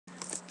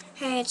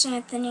Hey, it's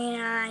Anthony,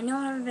 and I know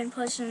I've been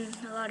posting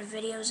a lot of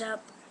videos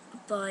up,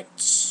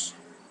 but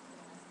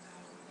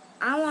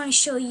I want to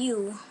show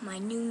you my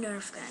new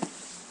Nerf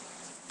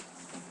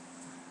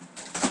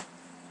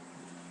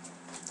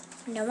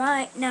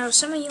gun. Now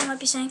some of you might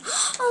be saying,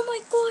 "Oh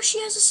my gosh,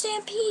 he has a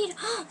Stampede!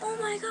 Oh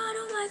my god,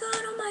 oh my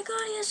god, oh my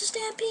god, he has a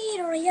Stampede,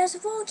 or he has a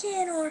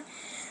Vulcan, or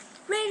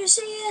Raider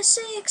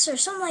CS6, or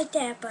something like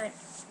that." But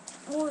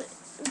well,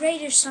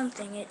 Raider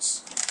something.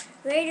 It's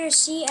Raider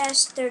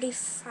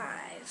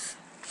CS35,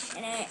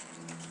 and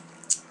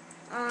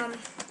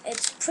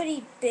it's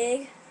pretty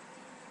big,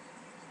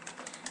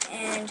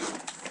 and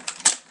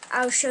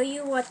I'll show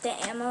you what the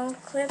ammo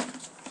clip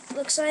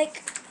looks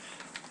like.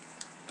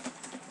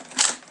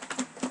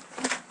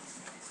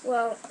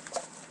 Well,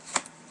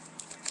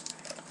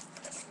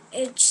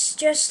 it's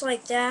just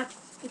like that.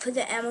 You put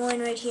the ammo in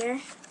right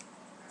here,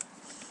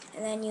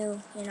 and then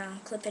you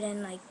clip it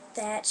in like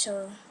that.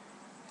 And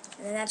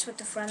then that's what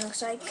the front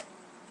looks like.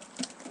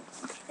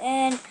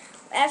 And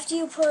after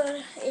you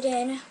put it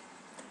in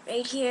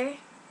right here,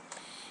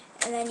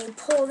 and then you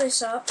pull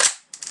this up,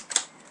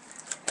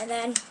 and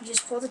then you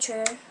just pull the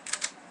trigger.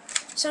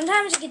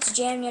 Sometimes it gets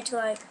jammed, you have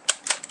to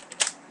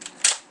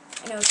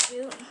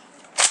shoot.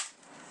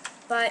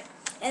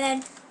 And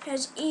then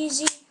it's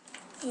easy,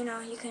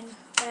 you can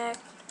back.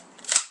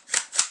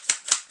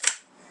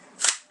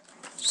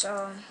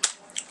 So,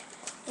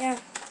 yeah.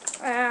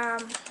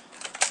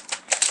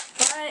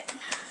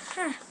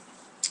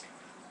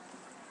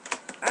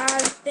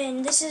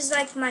 This is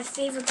like my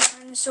favorite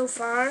gun so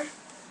far.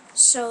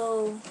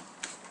 So,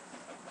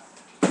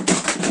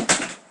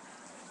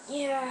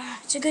 yeah,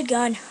 it's a good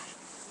gun.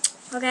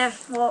 Okay,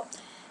 well,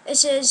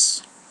 this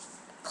is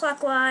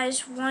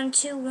Clockwise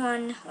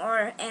 121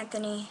 or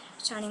Anthony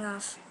signing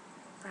off.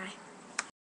 Bye.